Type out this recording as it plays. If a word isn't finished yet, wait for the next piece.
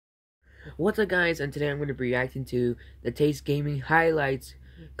What's up guys, and today I'm going to be reacting to the Taste Gaming Highlights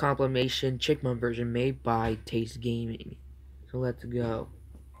compilation chipmunk version made by Taste Gaming. So let's go.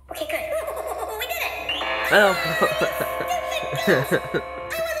 Okay, good. We did it! Oh! I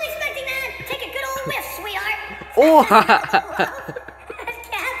wasn't expecting that! Take a good old whiff, sweetheart! Oh! That's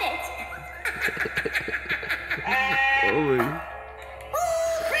cabbage! Oh,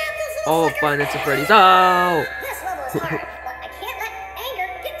 Crap, this little oh sucker! fun, it's a Freddy's. Oh! This level is hard, but I can't let anger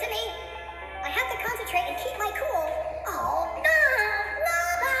get to me. I have to concentrate and keep my cool. Oh, no!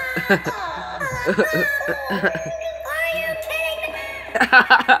 Are you kidding me?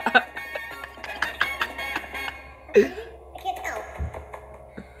 I can't tell.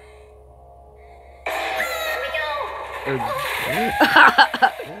 There we go!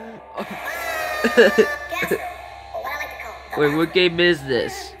 Gaster, or what I like to call the Wait, what game is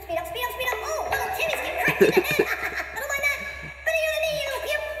this? Speed up, speed up, speed up! Oh, little Timmy's getting cracked in the head! I don't mind that! Better you than me, you little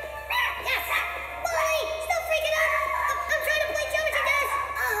puke! Yes! Molly, stop freaking out! I'm trying to play geometry dash!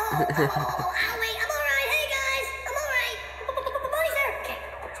 Oh, wait, I'm alright! Hey, guys! I'm alright! Molly's there! Okay,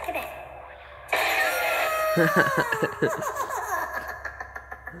 get back.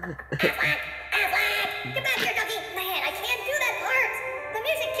 Get back here, Ducky! Man, I can't do that part! The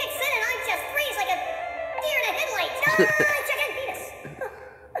music kicks in and I just freeze like a deer in a headlight! Chicken penis!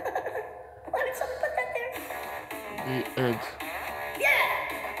 Why would someone put that there? The end. Yeah!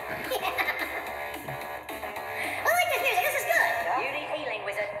 I like this music, this is good! Beauty healing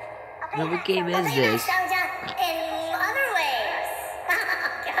wizard. Now, what game Well, is pay back, this? Soldier, in other ways.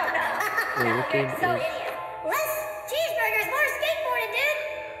 Wait, what game is this? Less cheeseburgers, more skateboarding, dude!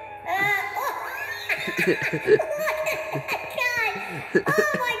 God!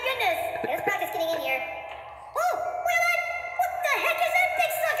 Oh my goodness! Let's practice getting in here. Oh, look at that! What the heck is that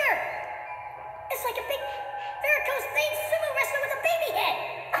big sucker? It's like a big varicose-vein sumo wrestler with a baby head.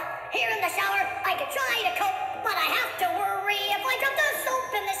 Here in the shower, I could try to cope, but I have to worry if I drop the soap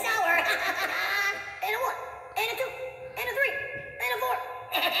in the shower. And a 1, and a 2, and a 3, and a 4.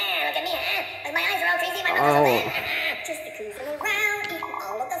 Look at me, huh? My eyes are all crazy, my mouth is open. Just a cruising around, eating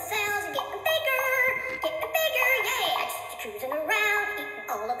all of the cells and getting bigger, yeah. Just a cruising around, eating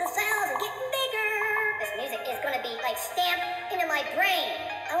all of the cells and getting bigger. This music is gonna be like stamped into my brain.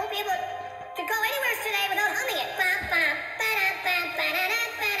 I won't be able to go anywhere today without humming it.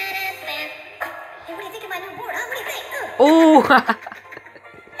 Hey, what do you think of my new board, huh? What do you think? Oh!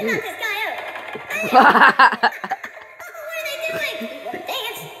 I knocked this guy out. What are they doing?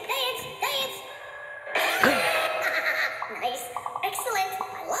 Dance, dance, dance. Nice, excellent,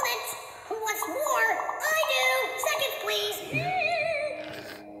 I love it. Who wants more? I do. Seconds, please.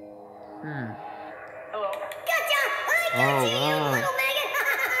 Hello. Gotcha! I got Oh, you, you wow. little maggot!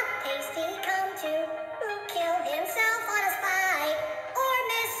 Tasty come to who killed himself on a spike or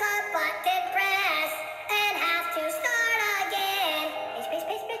miss a button press and have to start again. Space.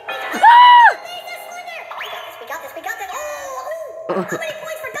 This Slender! We got this. Oh! How many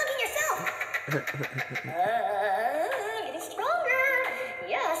points for dunking yourself? Getting stronger.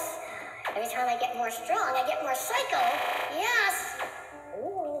 Yes. Every time I get more strong, I get more psycho. Yes.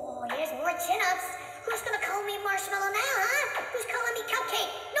 Ooh, here's more chin-ups. Who's gonna call me Marshmallow now, huh? Who's calling me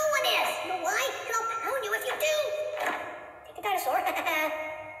Cupcake? No one is. You know why? And I'll pound you if you do. Take the dinosaur. Close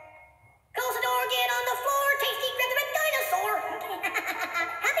the door, get on the floor. Tasty, grab the red dinosaur. Okay.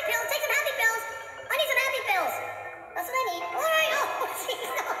 Happy pills, take some happy pills. I need some happy pills. That's what I need. All right. Oh, jeez,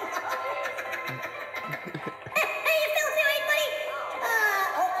 no. Hey, you fell through it, buddy.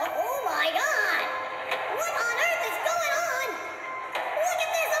 Oh my God. What on earth is going on? Look at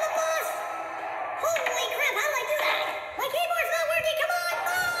this, I'm a boss. Holy crap, how did I do that? My keyboard's not working, come on!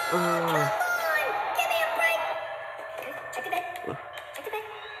 Oh, come on! Give me a break! Check the bed. Check the bed.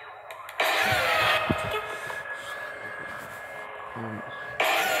 Check it.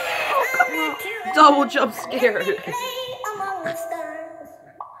 Oh, come on. Double jump scare. Let me play among the stars.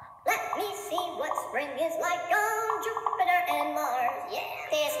 Let me see what spring is like on Jupiter and Mars. Yeah.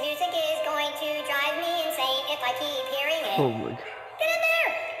 This music is going to drive me insane if I keep hearing it. Oh my. Get in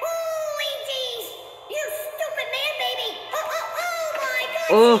there! Holy jeez! You stupid man, baby! Oh my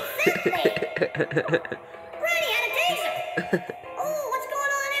God! Oh. She sent me! Granny had a taser! Oh, what's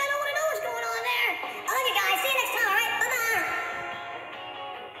going on there? I don't want to know what's going on there. I love you guys. See you next time, all right? Bye-bye.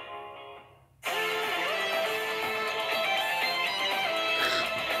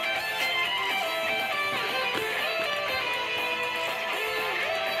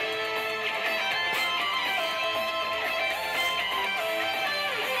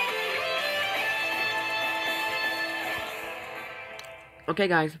 Okay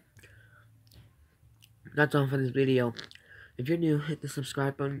guys, that's all for this video. If you're new, hit the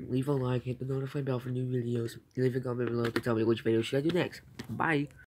subscribe button, leave a like, hit the notify bell for new videos, leave a comment below to tell me which video should I do next. Bye!